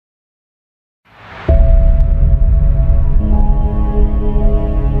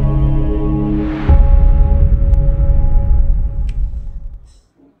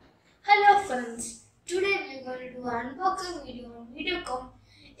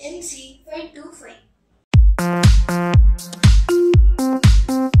MC525.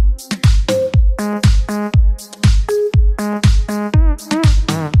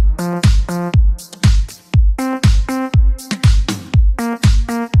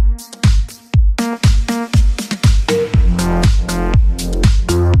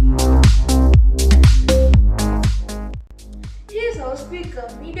 Here's our speaker,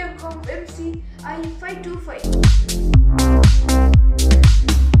 Mediacom MC525.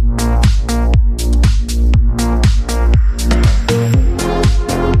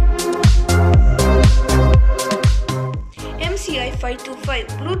 MC525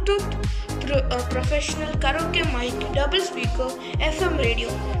 Bluetooth professional karaoke mic, double speaker, FM radio,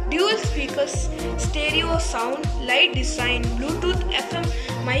 dual speakers, stereo sound, light design, Bluetooth, FM,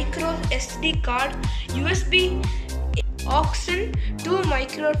 micro SD card, USB, aux, 2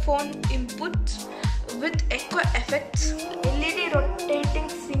 microphone inputs with echo effects, LED rotating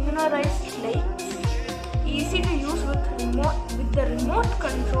synchronized lights, easy to use with the remote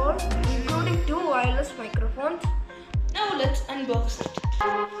control, including 2 wireless microphones. Now let's unbox it.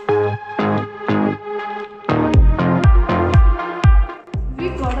 We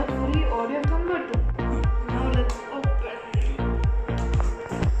got a free audio converter. Now let's open.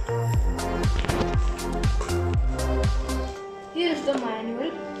 Here is the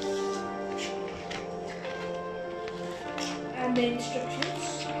manual and the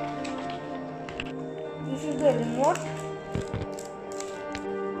instructions. This is the remote.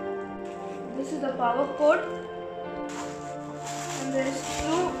 This is the power cord. And there is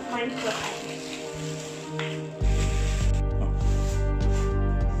 2 microphones.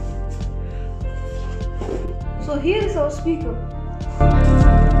 So here is our speaker.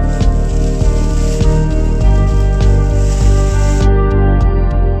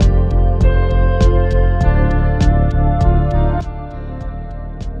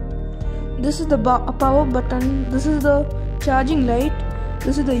 This is the power button. This is the charging light.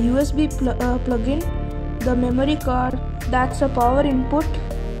 This is the USB plug-in. The memory card. That's a power input.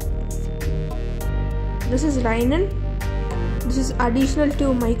 This is line-in. This is additional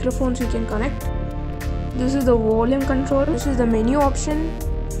 2 microphones you can connect. This is the volume control. This is the menu option.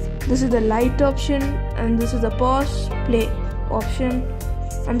 This is the light option, and this is the pause play option,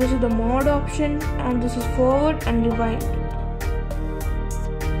 and this is the mode option, and this is forward and rewind.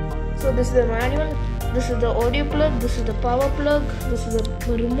 So this is the manual. This is the audio plug. This is the power plug. This is the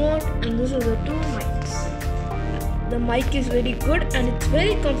remote, and this is the 2 mics. The mic is very good and it's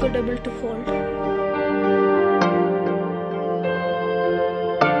very comfortable to hold.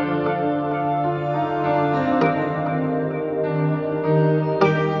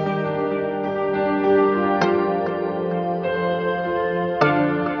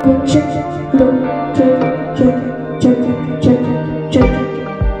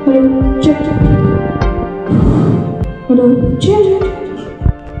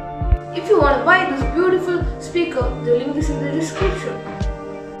 If you want to buy this beautiful speaker, the link is in the description.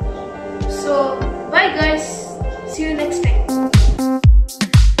 So bye guys, see you next time.